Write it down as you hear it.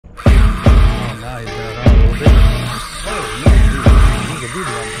guys around a little bit. Oh, no, he's a good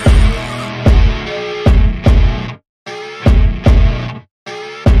one.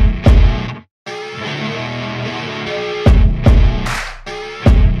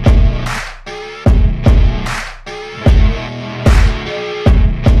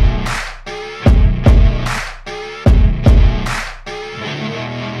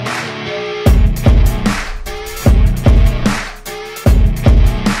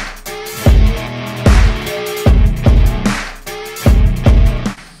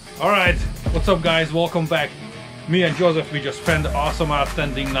 Alright, what's up guys, welcome back. Me and Joseph, we just spent an awesome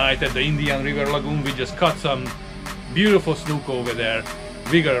outstanding night at the Indian River Lagoon. We just caught some beautiful snook over there.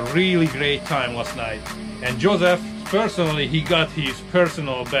 We got a really great time last night. And Joseph, personally, he got his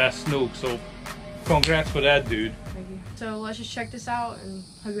personal best snook, so congrats for that, dude. Thank you. So let's just check this out and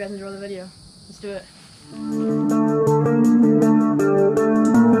hope you guys enjoy the video. Let's do it.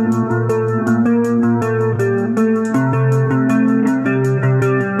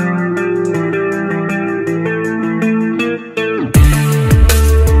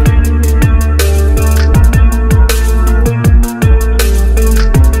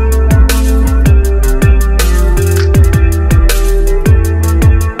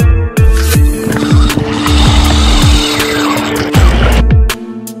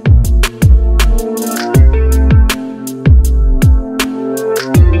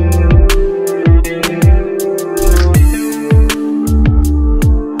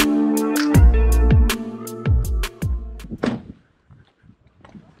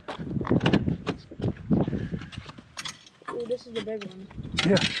 Ooh, this is the big one.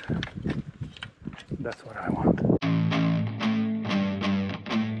 Yeah, that's what I want.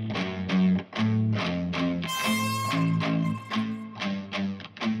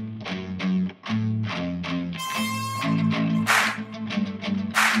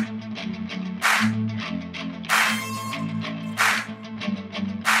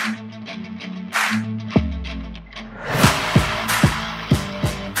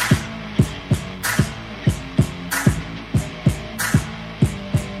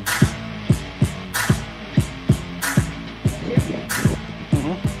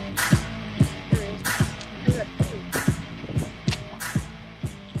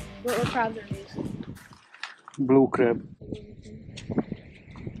 What crabs are these? Blue crab.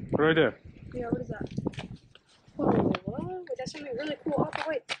 Right there. Yeah, what is that? Whoa, what? Wait, that's something really cool. Oh,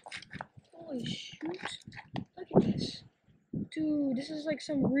 wait. Holy shoot. Look at this. Dude, this is like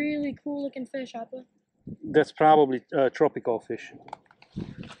some really cool looking fish, Appa. That's probably tropical fish.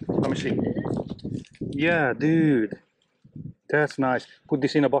 Let me see. Yeah, dude. That's nice. Put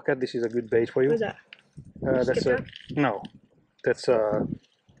this in a bucket. This is a good bait for you. What is that? That's Skipjack? no. That's Show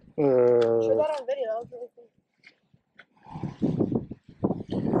that on video. That was really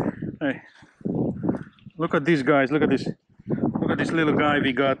cool. Hey, look at these guys. Look at this. Look at this little guy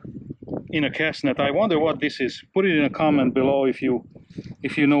we got in a cast net. I wonder what this is. Put it in a comment below if you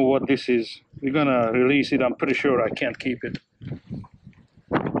know what this is. We're gonna release it. I'm pretty sure I can't keep it. Yeah,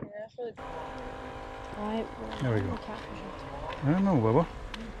 that's really cool. Alright, There we go. I don't know, Bubba.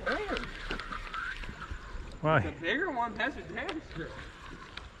 Damn. Why? The bigger one, that's a damn sure.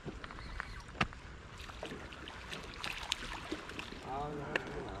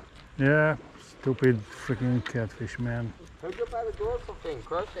 Yeah, stupid freaking catfish, man. Hook up by the dorsal thing,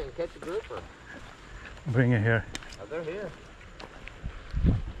 crush it and catch a grouper. Bring it here. Oh, they're here.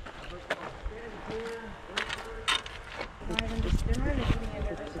 They're not even hitting it,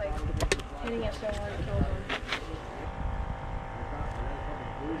 they're just like hitting it so hard it kills them.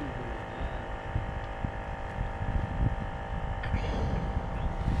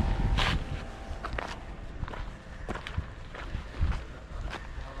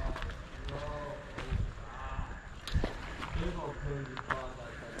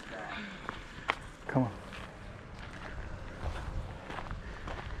 Come on.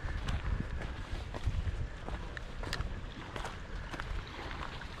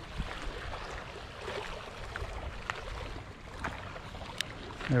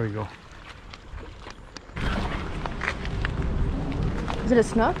 There we go. Is it a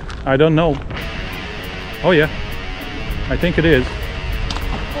snook? I don't know. Oh yeah, I think it is.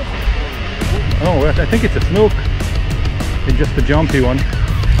 Oh, I think it's a snook. It's just a jumpy one.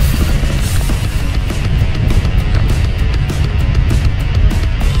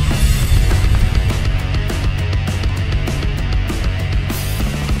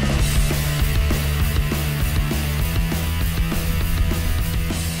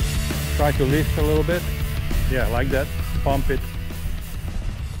 Try to lift a little bit. Yeah, like that. Pump it.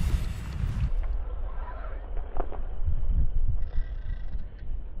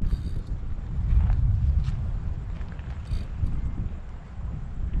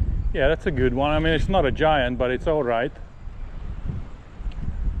 Yeah, that's a good one. I mean, it's not a giant, but it's all right.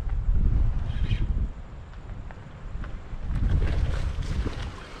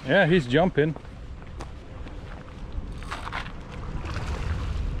 Yeah, he's jumping.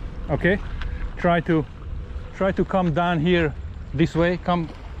 Okay, try to come down here this way. Come,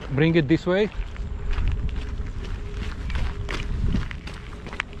 bring it this way.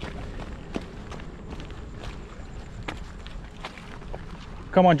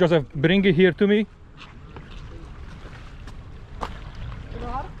 Come on, Joseph, bring it here to me.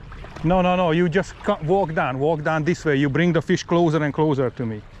 No, no, no, you just walk down this way. You bring the fish closer and closer to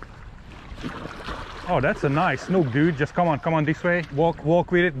me. Oh, that's a nice snook, dude. Just come on this way.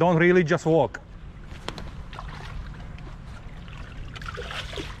 Walk with it. Don't really, just walk.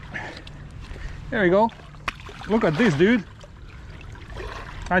 There we go. Look at this, dude.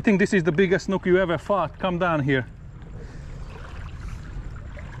 I think this is the biggest snook you ever fought. Come down here.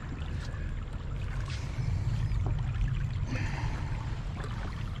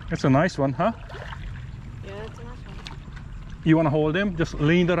 That's a nice one, huh? Yeah, that's a nice one. You want to hold him? Just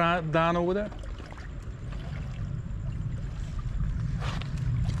lean down over there.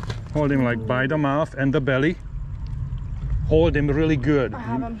 Hold him like by the mouth and the belly. Hold him really good. I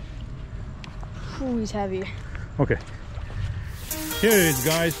have him. Ooh, he's heavy. Okay. Here it is,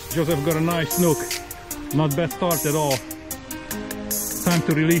 guys. Joseph got a nice snook. Not bad start at all. Time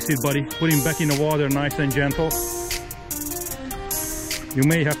to release it, buddy. Put him back in the water, nice and gentle. You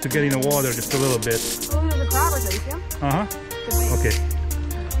may have to get in the water just a little bit. Oh, there's a crab right there, you see him? Uh-huh.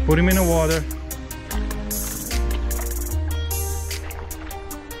 Okay. Put him in the water.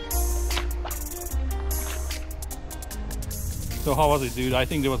 So how was it, dude? I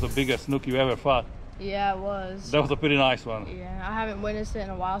think that was the biggest snook you ever fought. Yeah, it was. That was a pretty nice one. Yeah, I haven't witnessed it in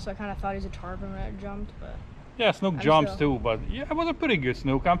a while, so I kind of thought he was a tarpon when it jumped, but... Yeah, snook jumps too, but yeah, it was a pretty good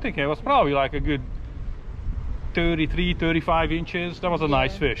snook. I'm thinking it was probably like a good 33, 35 inches. That was a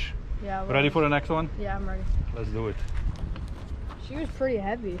nice fish. Yeah. Ready for the next one? Yeah, I'm ready. Let's do it. She was pretty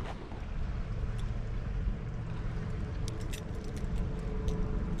heavy.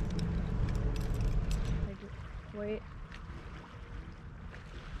 Wait.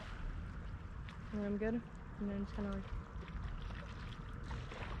 And I'm good. And then it's kind of like...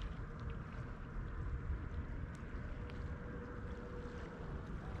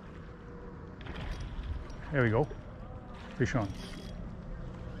 There we go. Fish on.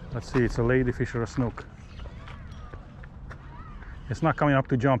 Let's see, it's a ladyfish or a snook. It's not coming up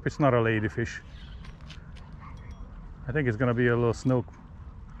to jump. It's not a ladyfish. I think it's gonna be a little snook.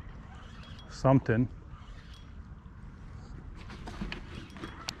 Something.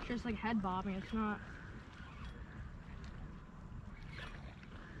 Just like head bobbing, it's not...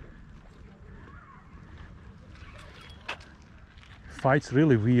 Fight's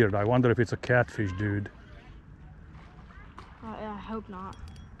really weird. I wonder if it's a catfish, dude. I hope not.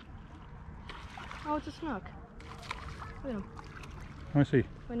 Oh, it's a snook. Look at him. Let me see.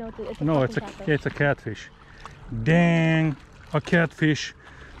 Wait, no, it's a No, fucking catfish. it's a catfish. Dang, a catfish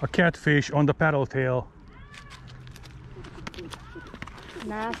on the paddle tail.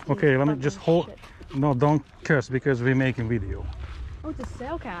 Nasty Okay, let me fucking just hold. shit. No, don't curse because we're making video. Oh, it's a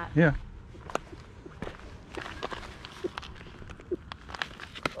sail cat. Yeah.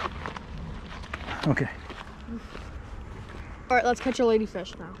 Okay. All right, let's catch a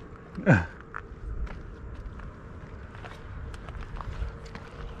ladyfish now.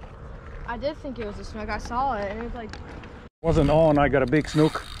 I did think it was a snook. I saw it, and it was like... Wasn't on. I got a big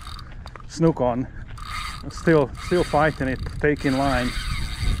snook on. Still fighting it, taking line.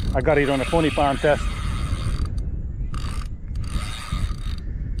 I got it on a 20-pound test.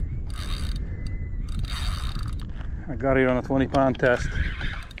 I got it on a 20-pound test.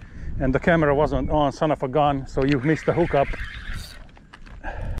 And the camera wasn't on, son of a gun, so you missed the hookup.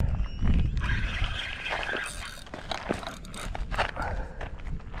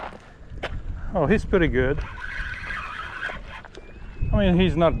 Oh, he's pretty good. I mean,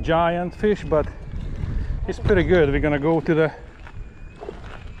 he's not giant fish, but he's pretty good. We're gonna go to the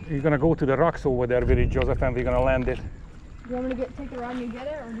rocks over there with it, Joseph, and we're gonna land it. Do you want me to take the rod and you get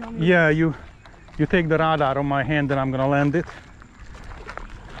it, or do you want me to... Yeah, you take the rod out of my hand, and I'm gonna land it.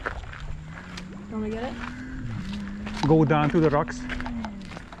 You want me to get it? Go down to the rocks.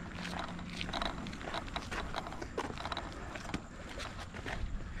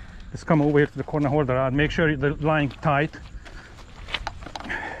 Just come over here to the corner, hold the rod. Make sure the line tight.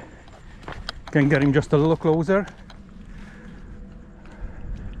 Can get him just a little closer.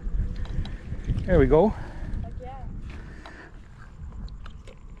 There we go. Heck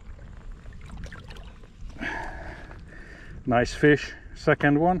yeah. Nice fish.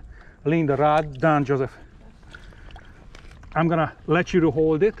 Second one. lean the rod down, Joseph. I'm gonna let you to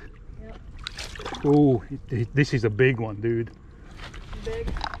hold it. Yep. Oh, this is a big one, dude. Big.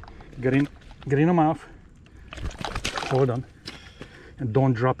 Get in the mouth. Hold on. And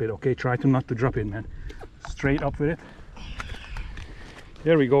don't drop it, okay? Try to not to drop it, man. Straight up with it.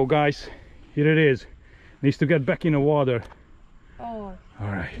 There we go, guys. Here it is. Needs to get back in the water. Oh. All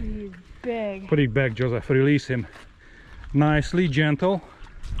right. He's big. Put it back, Joseph. Release him. Nicely, gentle.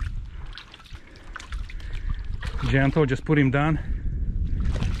 Gentle, just put him down.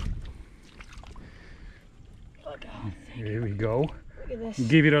 Look how thick. Here we go. Look at this.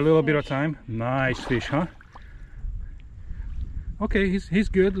 Give it a little bit of time. Nice fish, huh? Okay, he's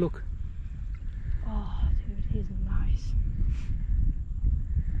good, look. Oh, dude, he's nice.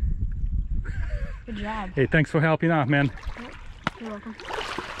 Good job. Hey, thanks for helping out, man. You're welcome.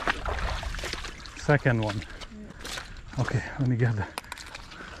 Second one. Okay, let me get the...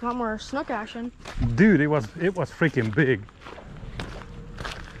 A lot more snook action. Dude, it was freaking big.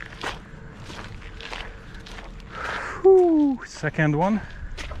 Whew, second one.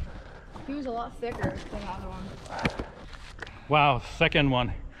 He was a lot thicker than the other one. Wow, second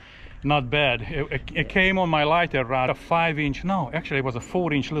one. Not bad. It came on my lighter rod, a 5-inch, no, actually it was a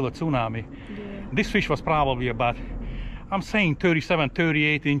 4-inch little tsunami. Yeah. This fish was probably about, I'm saying 37,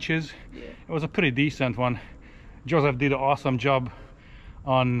 38 inches. Yeah. It was a pretty decent one. Joseph did an awesome job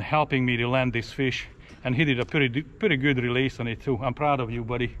on helping me to land this fish, and he did a pretty good release on it too. I'm proud of you,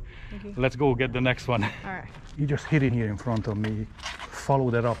 buddy. Thank you. Let's go get the next one. All right. He just hit it here in front of me.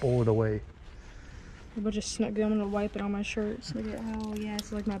 Followed it up all the way. A bunch of snook gum. I'm gonna wipe it on my shirts. Look at how, yeah,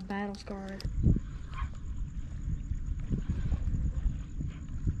 it's like my battle scar.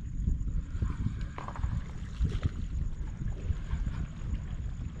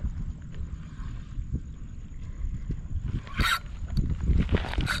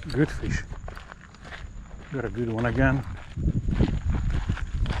 Good fish. Got a good one again.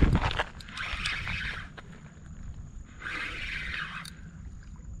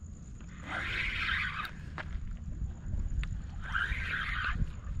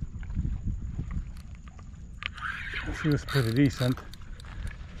 Feels pretty decent.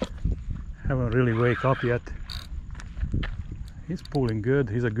 Haven't really wake up yet. He's pulling good.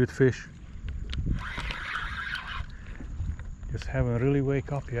 He's a good fish. Just haven't really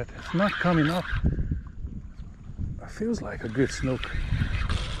wake up yet. It's not coming up. It feels like a good snook.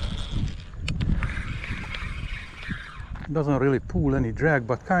 Doesn't really pull any drag,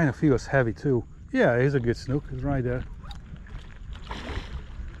 but kind of feels heavy too. Yeah, he's a good snook. He's right there.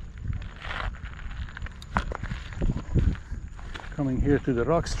 Coming here to the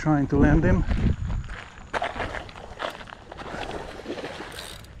rocks, trying to land him.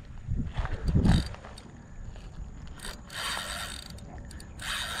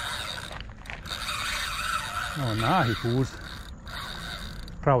 Oh, now he pulls.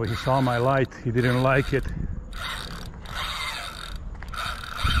 Probably he saw my light, he didn't like it.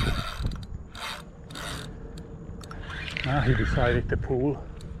 Now he decided to pull.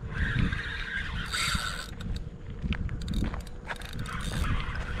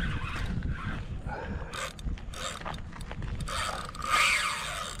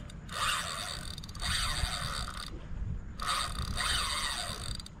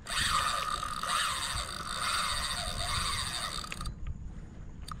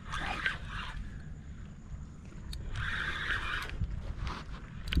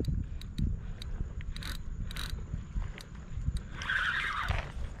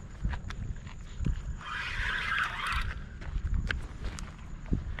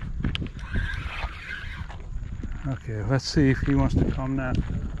 Okay, let's see if he wants to come now.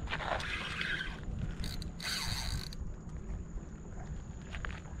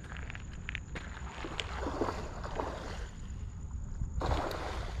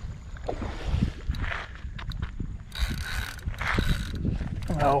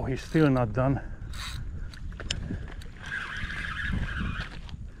 Oh, he's still not done.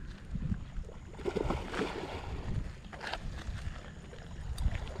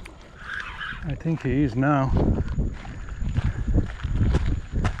 I think he is now.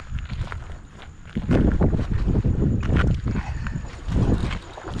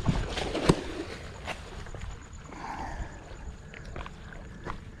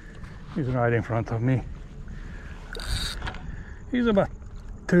 He's right in front of me. He's about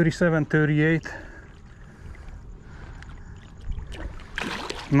 37, 38.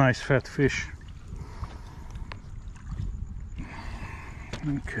 Nice fat fish.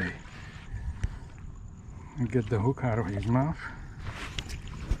 Okay. And get the hook out of his mouth.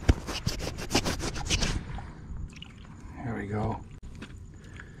 Here we go.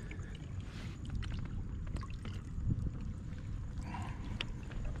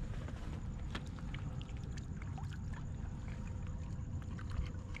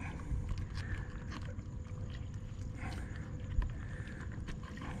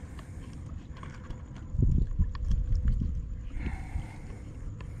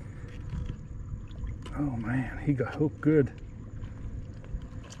 Oh man, he got hooked good.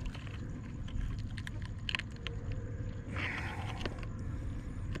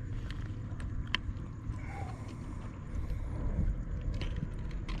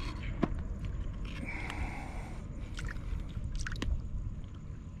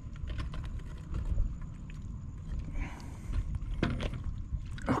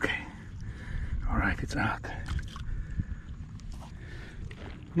 Okay, all right, it's out.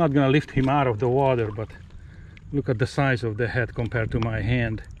 I'm not gonna lift him out of the water, but look at the size of the head compared to my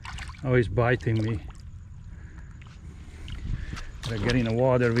hand. Oh, he's biting me. Gotta get in the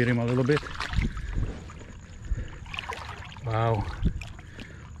water with him a little bit. Wow,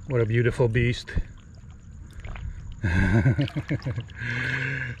 what a beautiful beast.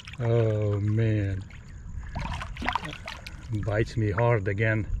 Oh man, bites me hard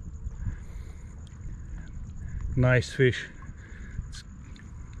again. Nice fish.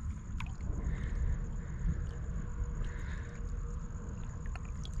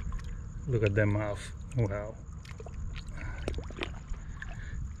 Look at that mouth. Wow.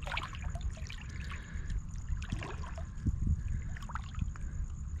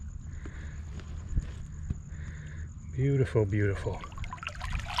 Beautiful, beautiful.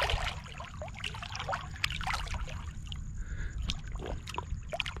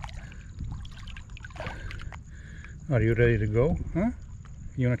 Are you ready to go? Huh?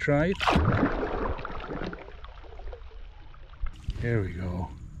 You wanna try it? There we go.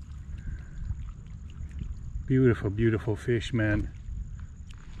 Beautiful, beautiful fish, man.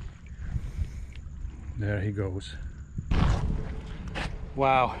 There he goes.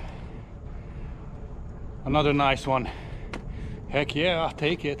 Wow. Another nice one. Heck yeah, I'll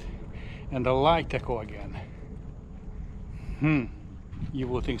take it. And the light tackle again. You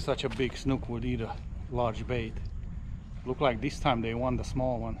would think such a big snook would eat a large bait. Look like this time they won the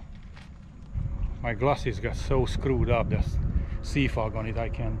small one. My glasses got so screwed up, there's sea fog on it, I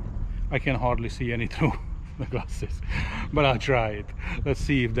can hardly see any through the glasses. But I'll try it. Let's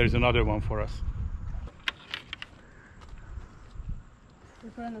see if there's another one for us. We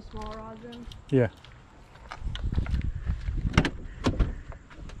put in the small rods in. Yeah.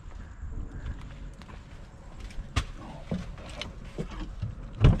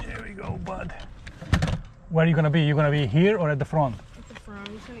 There we go, bud. Where are you gonna be? You gonna be here or at the front? At the front.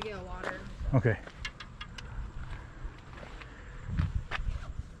 I'm just gonna get a water. Okay.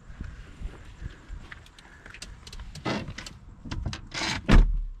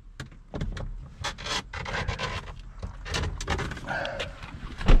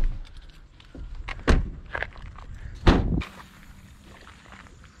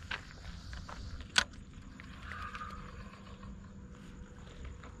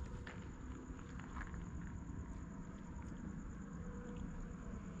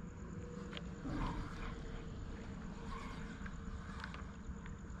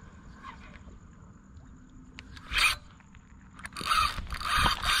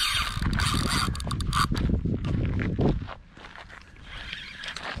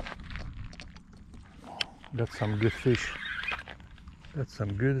 That's some good fish. That's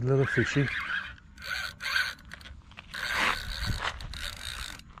some good little fishy.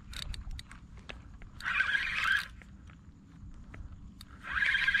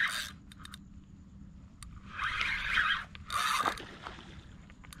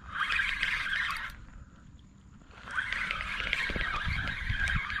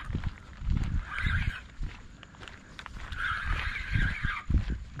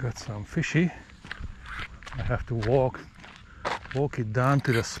 Got some fishy. I have to walk it down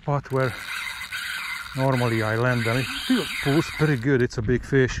to the spot where normally I land, and it pulls pretty good. It's a big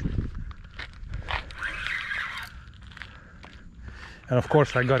fish. And of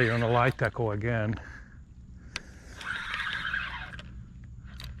course I got it on a light tackle again.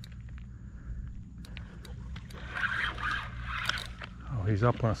 Oh, he's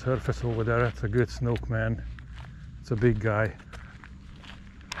up on the surface over there. That's a good snook, man. It's a big guy.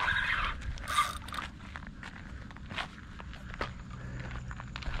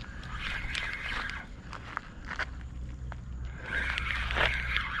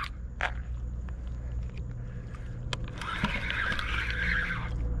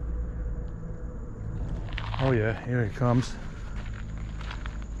 Oh yeah, here he comes.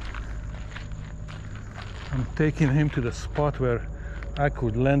 I'm taking him to the spot where I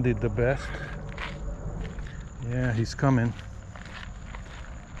could land it the best. Yeah, he's coming.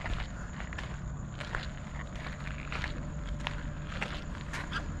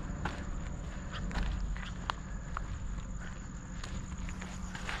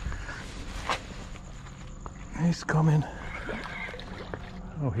 He's coming.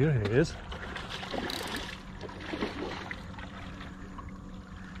 Oh, here he is.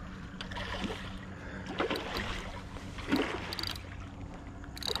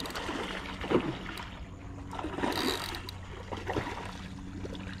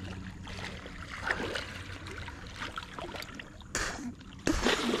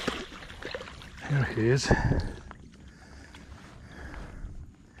 Here he is.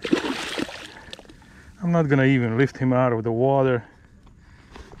 I'm not gonna even lift him out of the water.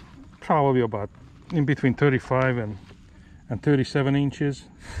 Probably about in between 35 and 37 inches.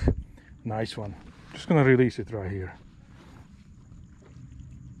 Nice one. Just gonna release it right here.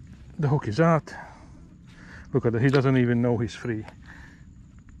 The hook is out. Look at that, he doesn't even know he's free.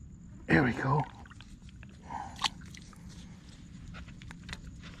 Here we go.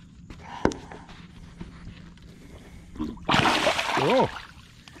 Oh,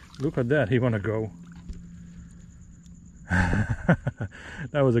 look at that, he wanna go.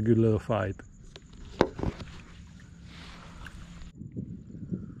 That was a good little fight.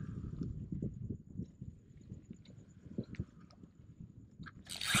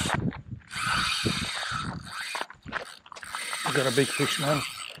 Got a big fish, man.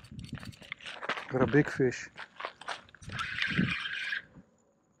 Got a big fish.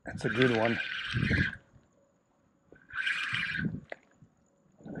 That's a good one.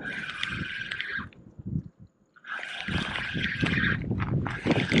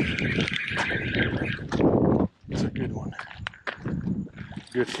 It's a good one.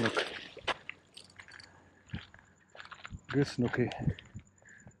 Good snook. Good snooky.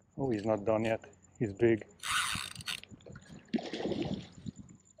 Oh, he's not done yet. He's big.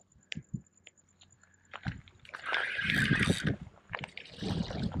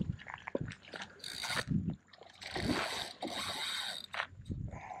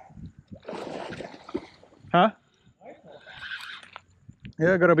 Huh?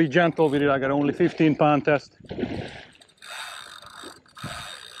 Yeah, I gotta be gentle with it. I got only 15-pound test.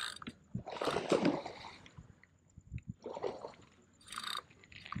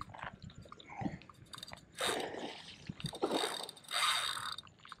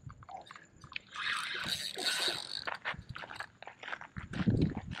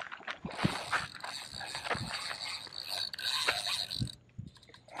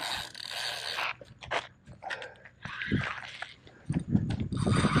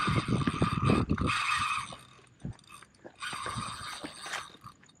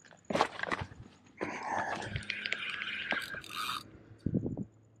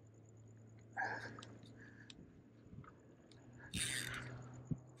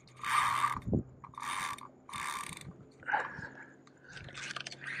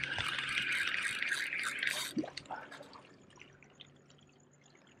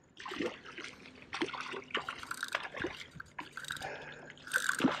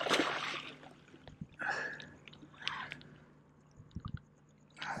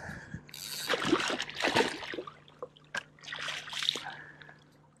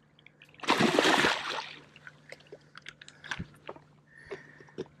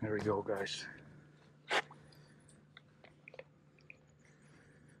 There we go, guys.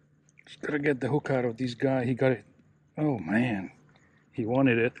 Just gotta get the hook out of this guy. He got it. Oh man, he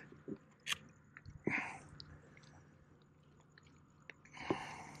wanted it.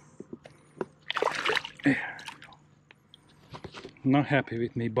 Not happy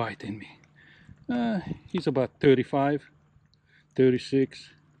with me biting me. He's about 35, 36.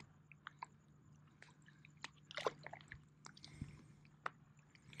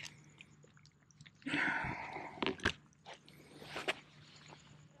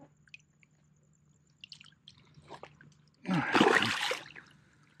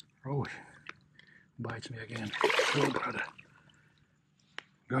 Oh, bites me again. Go, brother.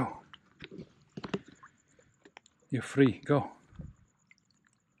 Go. You're free. Go.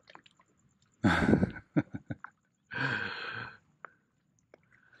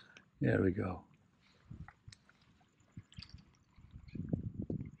 There we go.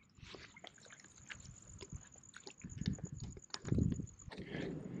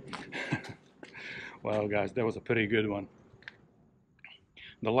 Well, guys, that was a pretty good one.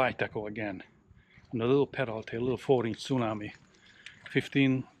 The light tackle again. And the little pedal tail, little 4-inch tsunami.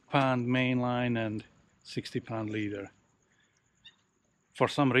 15-pound main line and 60-pound leader. For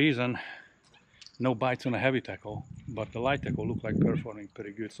some reason, no bites on a heavy tackle, but the light tackle looked like performing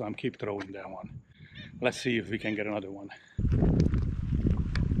pretty good, so I'm keep throwing that one. Let's see if we can get another one.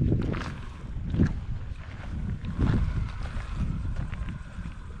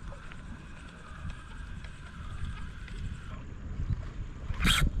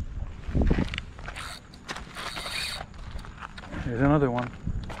 Here's another one.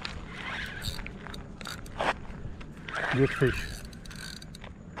 Good fish.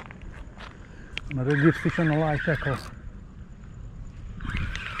 Another good fish on the light tackle.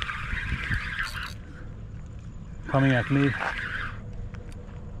 Coming at me.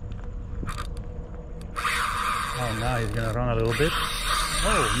 Oh, now he's gonna run a little bit.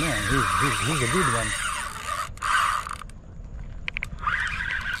 Oh man, he's a good one.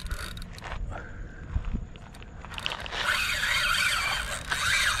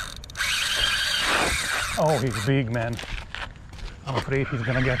 Oh, he's big, man. I'm afraid he's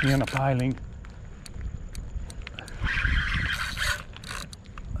gonna get me on a piling.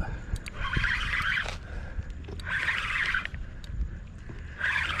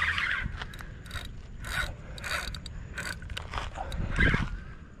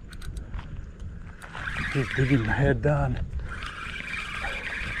 He's digging my head down.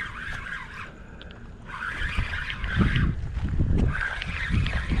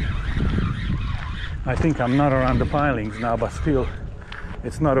 I think I'm not around the pilings now, but still,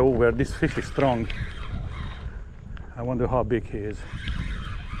 it's not over. This fish is strong. I wonder how big he is.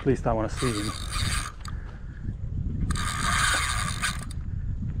 At least I want to see him.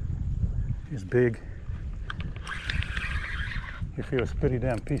 He's big. He feels pretty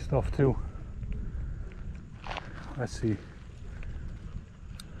damn pissed off too. Let's see.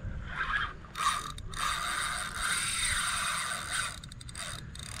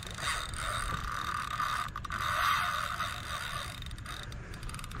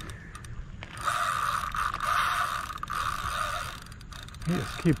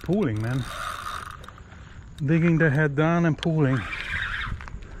 Just keep pulling, man. Digging the head down and pulling.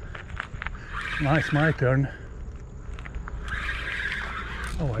 Nice, my turn.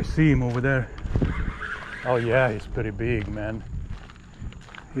 Oh, I see him over there. Oh yeah, he's pretty big, man.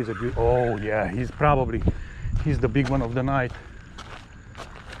 He's a good, oh yeah, he's the big one of the night.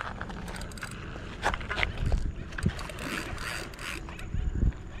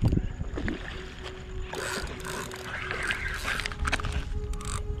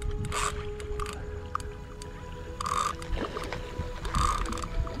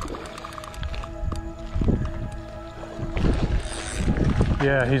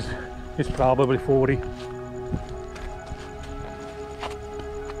 Yeah, he's probably 40.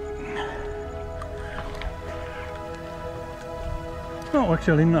 No,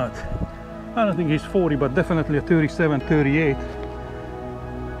 actually not. I don't think he's 40, but definitely a 37, 38.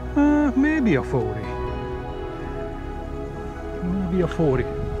 Maybe a 40. Maybe a 40.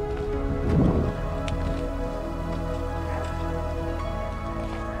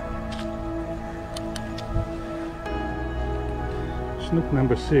 Snook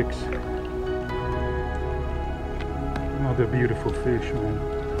number 6. Another beautiful fish, man.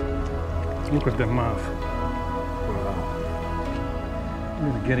 Look at the mouth. Wow.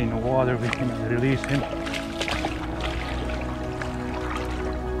 I'm gonna get in the water with him and release him.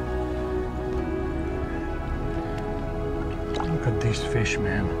 Look at this fish,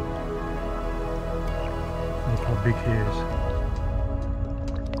 man. Look how big he is.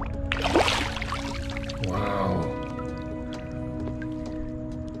 Wow.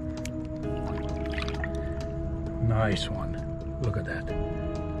 Nice one. Look at that.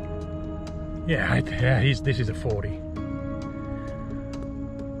 Yeah, this is a 40.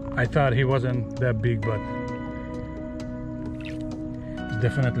 I thought he wasn't that big, but it's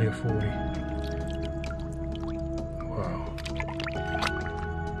definitely a 40. Wow.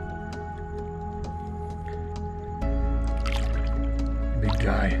 Big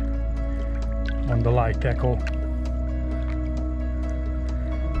guy on the light tackle.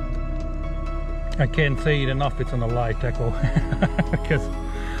 I can't say it enough, it's on a light tackle because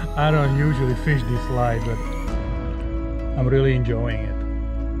I don't usually fish this light, but I'm really enjoying it.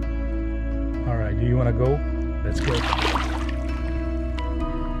 Alright, do you want to go? Let's go.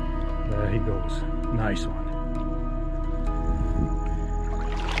 There he goes. Nice one.